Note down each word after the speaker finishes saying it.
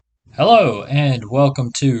Hello, and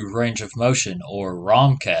welcome to Range of Motion, or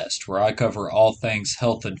ROMcast, where I cover all things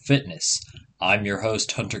health and fitness. I'm your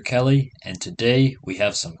host, Hunter Kelly, and today we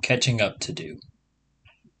have some catching up to do.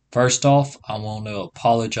 First off, I want to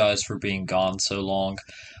apologize for being gone so long.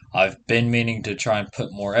 I've been meaning to try and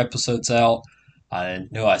put more episodes out. I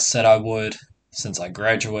knew I said I would since I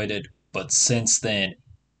graduated, but since then,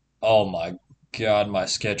 oh my god, my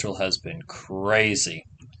schedule has been crazy.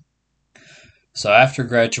 So after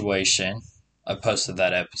graduation, I posted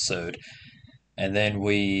that episode, and then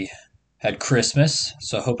we had Christmas.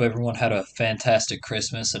 So I hope everyone had a fantastic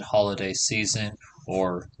Christmas and holiday season,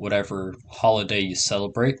 or whatever holiday you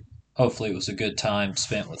celebrate. Hopefully, it was a good time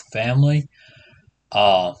spent with family.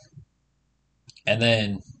 Uh, and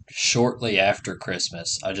then shortly after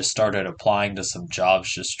Christmas, I just started applying to some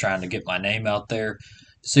jobs, just trying to get my name out there,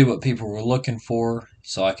 see what people were looking for,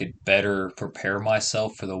 so I could better prepare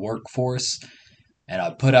myself for the workforce. And I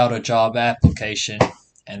put out a job application,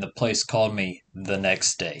 and the place called me the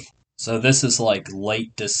next day. So this is like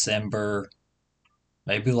late December,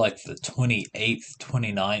 maybe like the 28th,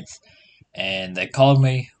 29th, and they called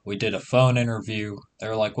me. We did a phone interview. They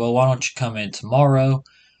were like, "Well, why don't you come in tomorrow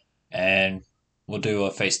and we'll do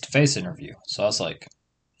a face to face interview?" So I was like,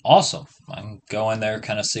 "Awesome." I can go in there,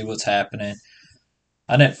 kind of see what's happening.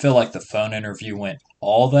 I didn't feel like the phone interview went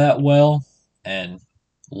all that well, and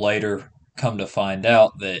later come to find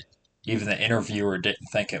out that even the interviewer didn't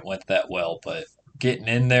think it went that well. But getting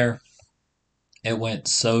in there, it went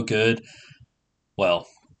so good. Well,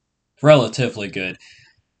 relatively good.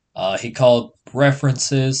 He called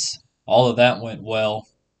references. All of that went well.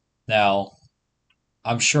 Now,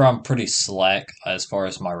 I'm sure I'm pretty slack as far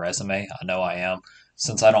as my resume. I know I am,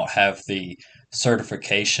 since I don't have the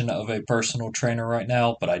certification of a personal trainer right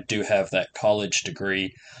now, but I do have that college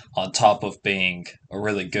degree on top of being a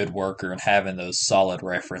really good worker and having those solid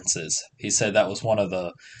references. He said that was one of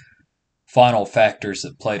the final factors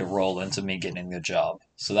that played a role into me getting the job.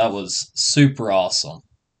 So that was super awesome.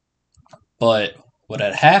 But what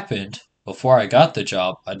had happened before I got the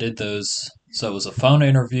job, I did those. So it was a phone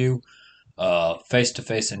interview, face to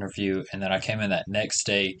face interview, and then I came in that next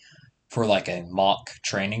day for like a mock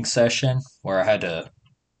training session where I had to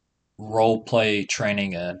role play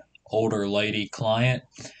training an older lady client.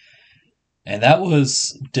 And that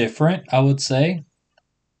was different, I would say,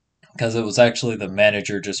 because it was actually the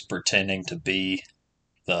manager just pretending to be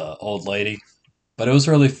the old lady. But it was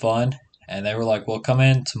really fun. And they were like, "Well, come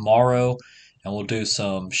in tomorrow and we'll do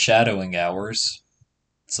some shadowing hours."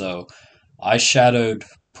 So I shadowed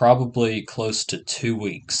probably close to 2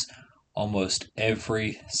 weeks, almost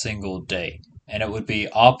every single day. And it would be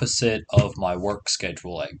opposite of my work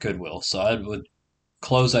schedule at Goodwill. So I would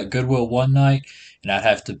close at Goodwill one night, and I'd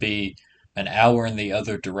have to be an hour in the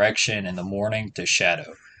other direction in the morning to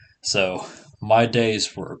shadow. So my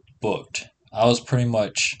days were booked. I was pretty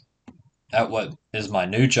much at what is my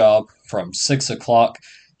new job from 6 o'clock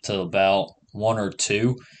till about 1 or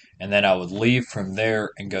 2, and then I would leave from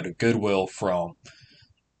there and go to Goodwill from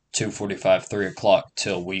 2:45, 3 o'clock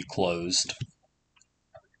till we closed.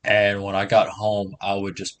 And when I got home, I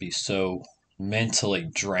would just be so mentally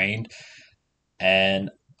drained.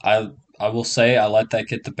 And I I will say I let that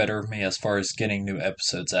get the better of me as far as getting new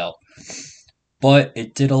episodes out. But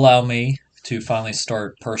it did allow me to finally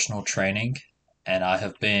start personal training, and I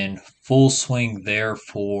have been full swing there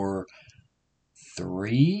for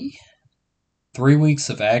three 3 weeks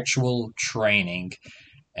of actual training,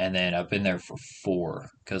 and then I've been there for 4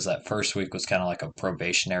 because that first week was kind of like a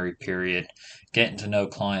probationary period, getting to know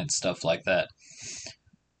clients, stuff like that.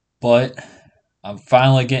 But I'm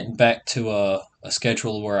finally getting back to a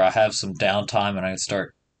schedule where I have some downtime and I can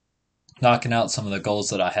start knocking out some of the goals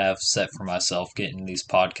that I have set for myself, getting these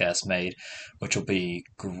podcasts made, which will be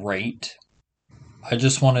great. I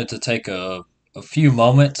just wanted to take a few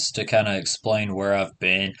moments to kind of explain where I've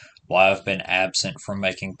been, why I've been absent from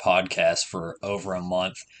making podcasts for over a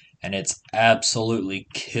month, and it's absolutely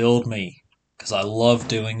killed me because I love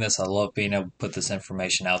doing this. I love being able to put this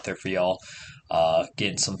information out there for y'all,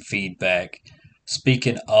 getting some feedback.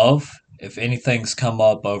 Speaking of, if anything's come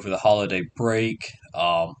up over the holiday break,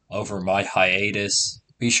 over my hiatus,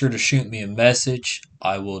 be sure to shoot me a message.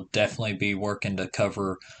 I will definitely be working to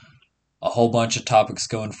cover a whole bunch of topics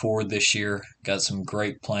going forward this year. Got some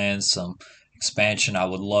great plans, some expansion I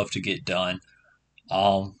would love to get done.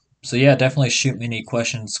 So yeah, definitely shoot me any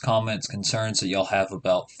questions, comments, concerns that y'all have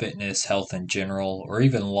about fitness, health in general, or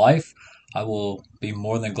even life. I will be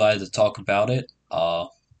more than glad to talk about it.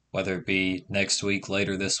 Whether it be next week,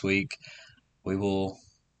 later this week, we will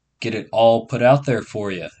get it all put out there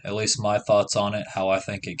for you. At least my thoughts on it, how I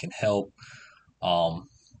think it can help. Um,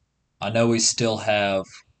 I know we still have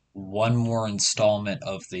one more installment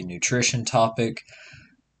of the nutrition topic,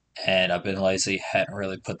 and I've been lazy, hadn't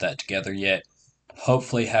really put that together yet.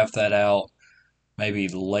 Hopefully, have that out maybe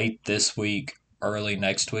late this week, early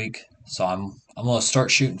next week. So I'm gonna start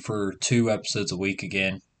shooting for 2 episodes a week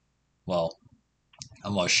again. Well,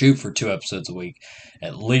 I'm gonna shoot for 2 episodes a week,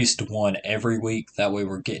 at least one every week. That way,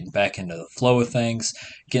 we're getting back into the flow of things,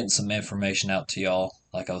 getting some information out to y'all,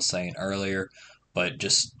 like I was saying earlier. But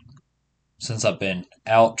just since I've been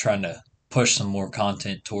out trying to push some more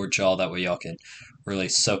content towards y'all, that way y'all can really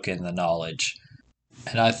soak in the knowledge.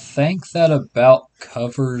 And I think that about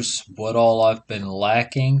covers what all I've been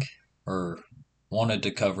lacking or wanted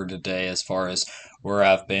to cover today as far as where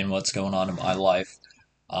I've been, what's going on in my life.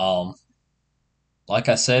 Um, like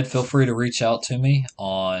I said, feel free to reach out to me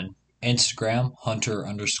on Instagram, Hunter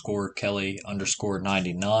underscore Kelly underscore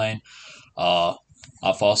 99. Uh,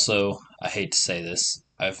 I've also, I hate to say this,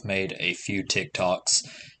 I've made a few TikToks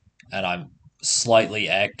and I'm slightly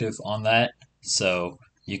active on that. So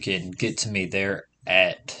you can get to me there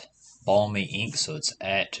at Balmy Ink. So it's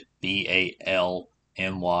at BALMYINK.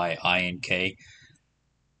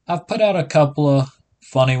 I've put out a couple of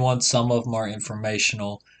funny ones. Some of them are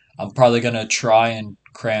informational. I'm probably going to try and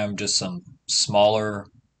cram just some smaller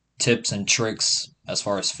tips and tricks as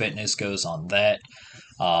far as fitness goes on that.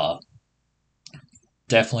 Uh,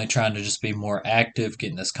 Definitely trying to just be more active,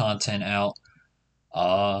 getting this content out.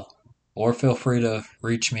 Uh, or feel free to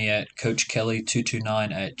reach me at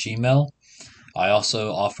CoachKelly229 at Gmail. I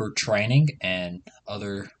also offer training and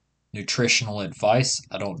other nutritional advice.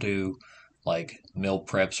 I don't do like meal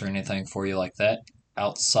preps or anything for you like that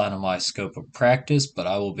outside of my scope of practice, but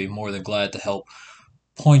I will be more than glad to help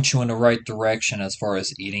point you in the right direction as far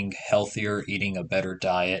as eating healthier, eating a better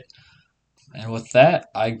diet. And with that,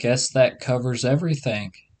 I guess that covers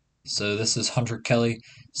everything. So this is Hunter Kelly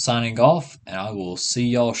signing off, and I will see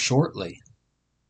y'all shortly.